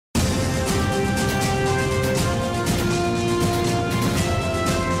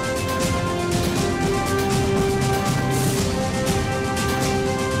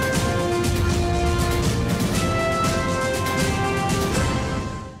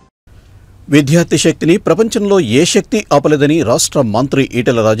విద్యార్థి శక్తిని ప్రపంచంలో ఏ శక్తి ఆపలేదని రాష్ట్ర మంత్రి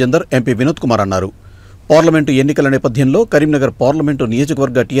ఈటెల రాజేందర్, ఎంపీ వినోద్ కుమార్ అన్నారు. పార్లమెంటు ఎన్నికల నేపథ్యంలో కరీంనగర్ పార్లమెంటు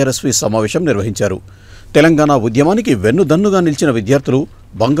నియోజకవర్గ టీఆర్ఎస్వి సమావేశం నిర్వహించారు. తెలంగాణ ఉద్యమానికి వెన్నుదన్నుగా నిలిచిన విద్యార్థులు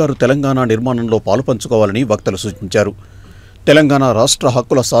బంగారు తెలంగాణ నిర్మాణంలో పాలుపంచుకోవాలని వక్తలు సూచించారు. తెలంగాణ రాష్ట్ర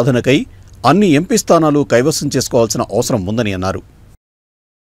హక్కుల సాధనకై అన్ని ఎంపీ స్థానాలు కైవసం చేసుకోవాల్సిన అవసరం ఉందని అన్నారు.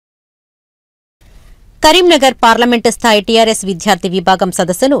 కరీంనగర్ పార్లమెంటు స్థాయి టీఆర్ఎస్ విద్యార్థి విభాగం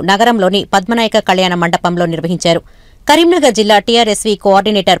సదస్సును నగరంలోని పద్మనాయక కళ్యాణ మండపంలో నిర్వహించారు. కరీంనగర్ జిల్లా టీఆర్ఎస్వి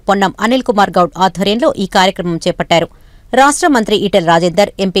కోఆర్డినేటర్ పొన్నం అనిల్ కుమార్ గౌడ్ ఆధ్వర్యంలో ఈ కార్యక్రమం చేపట్టారు. రాష్ట్ర మంత్రి ఈటెల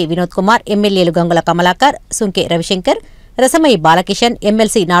రాజేందర్, ఎంపీ వినోద్ కుమార్, ఎమ్మెల్యేలు Gangula Kamalakar, Sunke Ravishankar, Rasamayi Balakishan,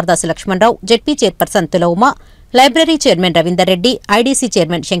 MLC నార్దాసు Lakshmanarao, ZP chairperson తులౌమ, library chairman Ravinder Reddy, IDC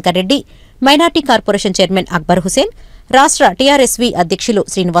chairman Shankar Reddy, minority corporation chairman Akbar Hussain, రాష్ట్ర టీఆర్ఎస్వి అధ్యక్షులు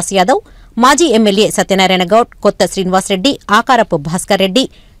శ్రీనివాస్ యాదవ్, మాజీ ఎమ్మెల్యే సత్యనారాయణ గౌడ్, కొత్త శ్రీనివాసరెడ్డి, ఆకారపు భాస్కర్ రెడ్డి,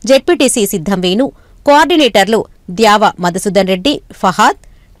 జెడ్పీటీసీ సిద్ధం వేణు, కోఆర్డినేటర్లు ద్యావ మధుసూదన్ రెడ్డి, ఫహాద్,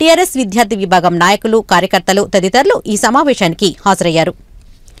 టీఆర్ఎస్ విద్యార్థి విభాగం నాయకులు, కార్యకర్తలు తదితరులు ఈ సమావేశానికి హాజరయ్యారు.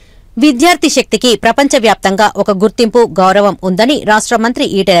 విద్యార్థి శక్తికి ప్రపంచవ్యాప్తంగా ఒక గుర్తింపు, గౌరవం ఉందని రాష్ట్ర మంత్రి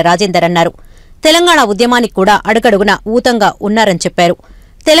ఈటెల రాజేందర్ అన్నారు. తెలంగాణ ఉద్యమానికి కూడా అడుగడుగున ఊతంగా ఉన్నారని చెప్పారు.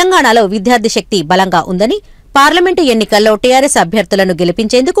 తెలంగాణలో విద్యార్థి శక్తి బలంగా ఉందని, పార్లమెంటు ఎన్నికల్లో టీఆర్ఎస్ అభ్యర్థులను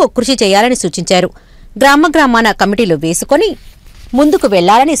గెలిపించేందుకు కృషి చేయాలని సూచించారు. గ్రామాన కమిటీలు వేసుకుని ముందుకు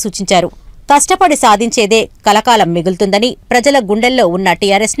వెళ్లాలని సూచించారు. కష్టపడి సాధించేదే కలకాలం మిగులుతుందని, ప్రజల గుండెల్లో ఉన్న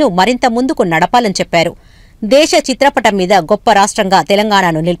టీఆర్ఎస్ను మరింత ముందుకు నడపాలని చెప్పారు. దేశ చిత్రపటం మీద గొప్ప రాష్ట్రంగా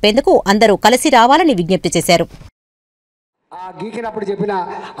తెలంగాణను నిలిపేందుకు అందరూ కలిసి రావాలని విజ్ఞప్తి చేశారు. గీకినప్పుడు చెప్పిన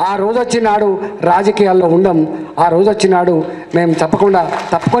ఆ రోజు వచ్చినాడు రాజకీయాల్లో ఉండం, ఆ రోజు వచ్చినాడు మేము తప్పకుండా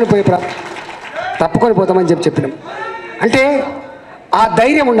తప్పుకొని పోతామని చెప్పినాం. అంటే ఆ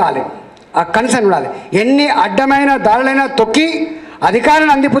ధైర్యం ఉండాలి, ఆ కన్సర్న్ ఉండాలి. ఎన్ని అడ్డమైన దారులైనా తొక్కి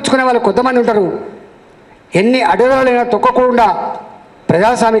అధికారాన్ని అందిపుచ్చుకునే వాళ్ళు కొంతమంది ఉంటారు. ఎన్ని అడ్డదారులైనా తొక్కకుండా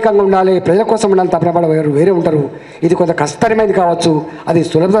ప్రజాస్వామికంగా ఉండాలి, ప్రజల కోసం ఉండాలి తప్పనపడ వేరే ఉంటారు. ఇది కొంత కష్టతరమైనది కావచ్చు, అది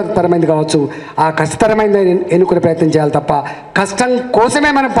సులభతరమైనది కావచ్చు. ఆ కష్టతరమైనది ఎన్నుకునే ప్రయత్నం చేయాలి తప్ప, కష్టం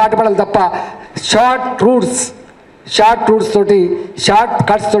కోసమే మనం పాటుపడాలి తప్ప షార్ట్ రూట్స్ తోటి, షార్ట్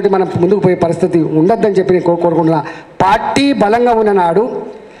కట్స్ తోటి మనం ముందుకు పోయే పరిస్థితి ఉండద్దని చెప్పి నేను కోరుకుంటున్నా. పార్టీ బలంగా ఉన్ననాడు,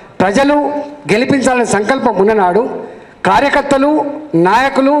 ప్రజలు గెలిపించాలనే సంకల్పం ఉన్ననాడు, కార్యకర్తలు,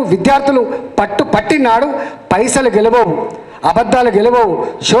 నాయకులు, విద్యార్థులు పట్టినాడు పైసలు గెలవవు, అబద్ధాలు గెలవవు,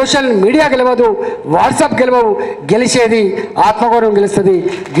 సోషల్ మీడియా గెలవదు, వాట్సాప్ గెలవవు. గెలిచేది ఆత్మగౌరవం గెలుస్తుంది,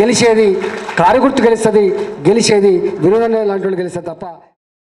 గెలిచేది కారుగుర్తు గెలుస్తుంది, గెలిచేది వినోదం లాంటి వాళ్ళు గెలుస్తుంది తప్ప.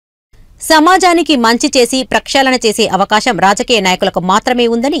 సమాజానికి మంచి చేసి ప్రక్షాళన చేసే అవకాశం రాజకీయ నాయకులకు మాత్రమే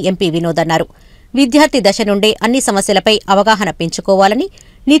ఉందని ఎంపీ వినోద్ అన్నారు. విద్యార్థి దశ నుండే అన్ని సమస్యలపై అవగాహన పెంచుకోవాలని,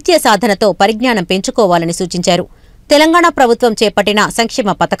 నిత్య సాధనతో పరిజ్ఞానం పెంచుకోవాలని సూచించారు. తెలంగాణ ప్రభుత్వం చేపట్టిన సంక్షేమ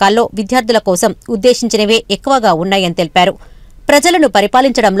పథకాల్లో విద్యార్థుల కోసం ఉద్దేశించినవే ఎక్కువగా ఉన్నాయని తెలిపారు. ప్రజలను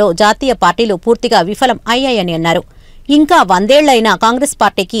పరిపాలించడంలో జాతీయ పార్టీలు పూర్తిగా విఫలం అయ్యాయని అన్నారు. ఇంకా 100 ఏళ్లైనా కాంగ్రెస్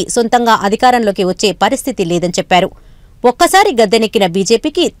పార్టీకి సొంతంగా అధికారంలోకి వచ్చే పరిస్థితి లేదని చెప్పారు. ఒక్కసారి గద్దెనెక్కిన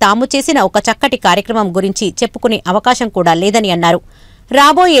బీజేపీకి తాము చేసిన ఒక చక్కటి కార్యక్రమం గురించి చెప్పుకునే అవకాశం కూడా లేదని అన్నారు.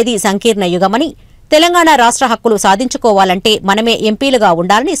 రాబోయేది సంకీర్ణ యుగమని, తెలంగాణ రాష్ట్ర హక్కులు సాధించుకోవాలంటే మనమే ఎంపీలుగా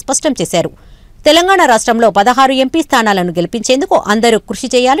ఉండాలని స్పష్టం చేశారు. తెలంగాణ రాష్ట్రంలో 16 ఎంపీ స్థానాలను గెలిపించేందుకు అందరూ కృషి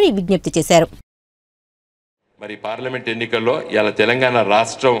చేయాలని విజ్ఞప్తి చేశారు. మరి పార్లమెంట్ ఎన్నికల్లో ఇలా తెలంగాణ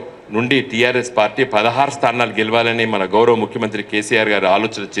రాష్ట్రం నుండి టీఆర్ఎస్ పార్టీ 16 స్థానాలు గెలవాలని మన గౌరవ ముఖ్యమంత్రి కేసీఆర్ గారు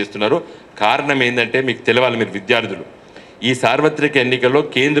ఆలోచన చేస్తున్నారు. కారణం ఏంటంటే మీకు తెలవాలి, మీరు విద్యార్థులు, ఈ సార్వత్రిక ఎన్నికల్లో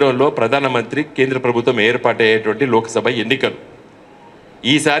కేంద్రంలో ప్రధానమంత్రి, కేంద్ర ప్రభుత్వం ఏర్పాటయ్యేటువంటి లోక్సభ ఎన్నికలు.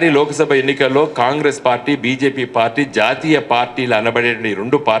 ఈసారి లోక్సభ ఎన్నికల్లో కాంగ్రెస్ పార్టీ, బీజేపీ పార్టీ, జాతీయ పార్టీలు అనబడే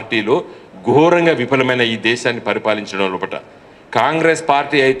 2 పార్టీలు ఘోరంగా విఫలమైన ఈ దేశాన్ని పరిపాలించడం లోపల. కాంగ్రెస్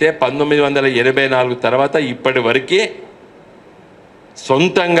పార్టీ అయితే 1984 తర్వాత ఇప్పటి వరకే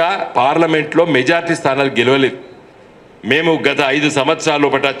సొంతంగా పార్లమెంట్లో మెజార్టీ స్థానాలు గెలవలేదు. మేము గత 5 సంవత్సరాల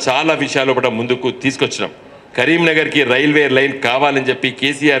లోపల చాలా విషయాల లోపల ముందుకు తీసుకొచ్చినాం. కరీంనగర్కి రైల్వే లైన్ కావాలని చెప్పి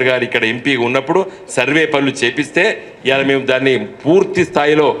కేసీఆర్ గారు ఇక్కడ ఎంపీ ఉన్నప్పుడు సర్వే పనులు చేపిస్తే ఇవాళ మేము దాన్ని పూర్తి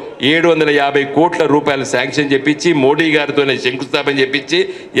స్థాయిలో 750 కోట్ల రూపాయలు శాంక్షన్ చేపించి, మోడీ గారితోనే శంకుస్థాపన చేపించి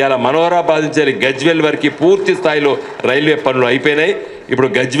ఇవాళ మనోహరాబాద్ నుంచి గజ్వెల్ వరకు పూర్తి స్థాయిలో రైల్వే పనులు అయిపోయినాయి. ఇప్పుడు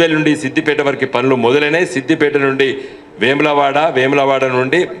గజ్వెల్ నుండి సిద్దిపేట వరకు పనులు మొదలైనాయి. సిద్దిపేట నుండి వేములవాడ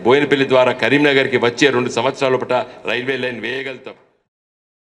నుండి బోయినపల్లి ద్వారా కరీంనగర్కి వచ్చే 2 సంవత్సరాల లోపల రైల్వే లైన్ వేయగలుగుతాం.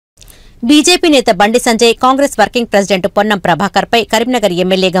 బీజేపీ నేత Bandi Sanjay, Congress working president Ponnam ప్రభాకర్పై Karimnagar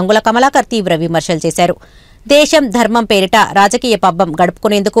MLA Gangula Kamalakar తీవ్ర విమర్శలు చేశారు. దేశం, ధర్మం పేరిట రాజకీయ పబ్బం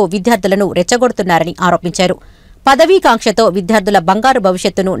గడుపుకునేందుకు విద్యార్థులను రెచ్చగొడుతున్నారని ఆరోపించారు. పదవీకాంక్షతో విద్యార్థుల బంగారు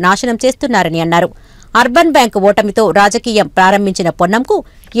భవిష్యత్తును నాశనం చేస్తున్నారని అన్నారు. అర్బన్ బ్యాంక్ ఓటమితో రాజకీయం ప్రారంభించిన పొన్నంకు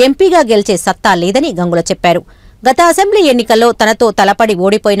ఎంపీగా గెలిచే సత్తా లేదని గంగుల చెప్పారు. గత అసెంబ్లీ ఎన్నికల్లో తనతో తలపడి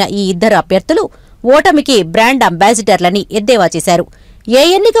ఓడిపోయిన ఈ ఇద్దరు అభ్యర్థులు ఓటమికి బ్రాండ్ అంబాసిడర్లని ఎద్దేవా చేశారు. ఏ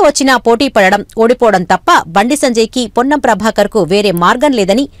ఎన్నిక వచ్చినా పోటీ పడడం, ఓడిపోవడం తప్ప బండి సంజయ్కి, పొన్నం ప్రభాకర్కు వేరే మార్గం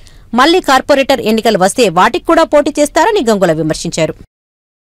లేదని, మళ్లీ కార్పొరేటర్ ఎన్నికలు వస్తే వాటికి కూడా పోటీ చేస్తారని గంగుల విమర్శించారు.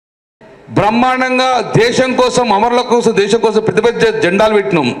 బ్రహ్మాండంగా దేశం కోసం, అమరుల కోసం, దేశం కోసం పెద్ద పెద్ద జెండాలు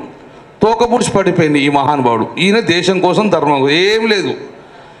పెట్టినాం. తోకపుడిచి పడిపోయింది ఈ మహానుభావుడు. ఈయన దేశం కోసం, ధర్మం ఏం లేదు,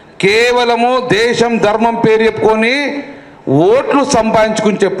 కేవలము దేశం ధర్మం పేరు చెప్పుకొని ఓట్లు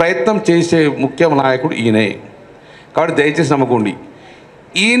సంపాదించుకునే ప్రయత్నం చేసే ముఖ్య నాయకుడు ఈయనే. కాబట్టి దయచేసి నమ్మకండి.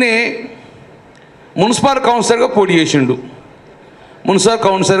 ఈయనే మున్సిపల్ కౌన్సిలర్గా పోటీ చేసిండు, మున్సిపల్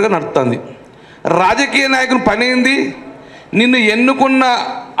కౌన్సిలర్గా నడుస్తుంది. రాజకీయ నాయకుని పని ఏంది? నిన్ను ఎన్నుకున్న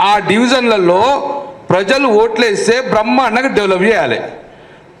ఆ డివిజన్లలో ప్రజలు ఓట్లేస్తే బ్రహ్మాండంగా డెవలప్ చేయాలి.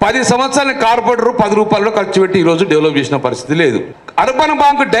 10 సంవత్సరాల కార్పొరేటర్ 10 రూపాయల్లో ఖర్చు పెట్టి ఈరోజు డెవలప్ చేసిన పరిస్థితి లేదు. అర్బన్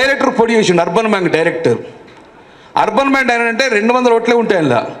బ్యాంక్ డైరెక్టర్ పోటీ చేసిండు. Urban bank director, urban bank అంటే 200 ఓట్లే ఉంటాయి.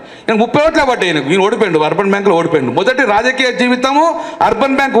 ఇలా నేను 30 ఓట్లే పడ్డాయి. నేను ఓడిపోయిండు, అర్బన్ బ్యాంకులో ఓడిపోయిండు. మొదటి రాజకీయ జీవితము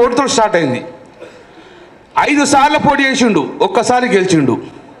అర్బన్ బ్యాంక్ ఓటుతో స్టార్ట్ అయింది. 5 సార్లు పోటీ చేసిండు, ఒక్కసారి గెలిచిండు.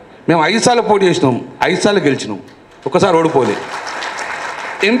 మేము 5 సార్లు పోటీ చేసినాం, 5 సార్లు గెలిచినాం, ఒక్కసారి ఓడిపోలే.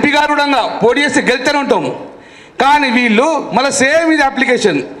 ఎంపీ గారు కూడా పోటీ చేస్తే గెలిస్తూనే ఉంటాం. కానీ వీళ్ళు మళ్ళీ సేమ్ ఇది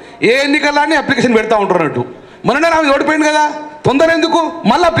అప్లికేషన్, ఏ ఎన్నికల్లానే అప్లికేషన్ పెడతా ఉంటారు అన్నట్టు. మొన్ననే నాకు ఓడిపోయింది కదా, తొందర ఎందుకు,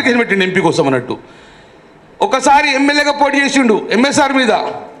 మళ్ళీ అప్లికేషన్ పెట్టిండు ఎంపీ కోసం అన్నట్టు. ఒకసారి ఎమ్మెల్యేగా పోటీ చేసిండు, ఎంఎస్ఆర్ మీద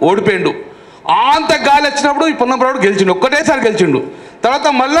ఓడిపోయిండు. అంత గాలి వచ్చినప్పుడు ఈ పొన్నంప్రాడు గెలిచిండు, ఒక్కటేసారి గెలిచిండు. తర్వాత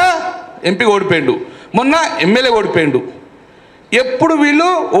మళ్ళా ఎంపీ ఓడిపోయిండు, మొన్న ఎమ్మెల్యే ఓడిపోయిండు. ఎప్పుడు వీళ్ళు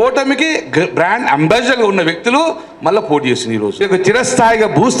ఓటమికి బ్రాండ్ అంబాసిడర్గా ఉన్న వ్యక్తులు మళ్ళీ పోటీ చేస్తుంది. ఈరోజు చిరస్థాయిగా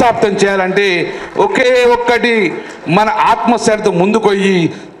భూస్థాపితం చేయాలంటే ఒకే ఒక్కటి, మన ఆత్మస్థైర్యంతో ముందుకొయ్యి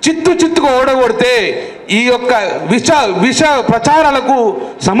చిత్తుగా ఓడగొడితే ఈ యొక్క విష ప్రచారాలకు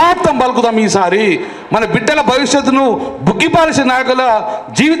సమాప్తం పలుకుదాం. ఈసారి మన బిడ్డల భవిష్యత్తును బుగ్గిపాల్సిన నాయకుల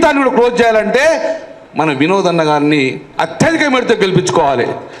జీవితాన్ని కూడా క్లోజ్ చేయాలంటే మన వినోదన్న గారిని అత్యధిక మెడితో గెలిపించుకోవాలి.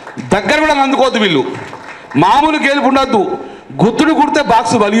 దగ్గర కూడా అందుకోవద్దు, వీళ్ళు మామూలు గెలుపు ఉండద్దు. గుద్దుడు కుడితే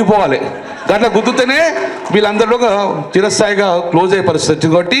బాక్స్ వలిగిపోవాలి, అట్లా గుద్దుతేనే వీళ్ళందరిలో చిరస్థాయిగా క్లోజ్ అయ్యే పరిస్థితి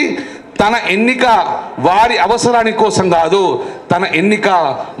వచ్చింది. కాబట్టి తన ఎన్నిక వారి అవసరాని కోసం కాదు, తన ఎన్నిక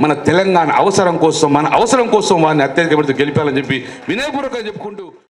మన తెలంగాణ అవసరం కోసం, మన అవసరం కోసం వారిని అత్యధిక గెలిపాలని చెప్పి వినయపూర్వకంగా చెప్పుకుంటూ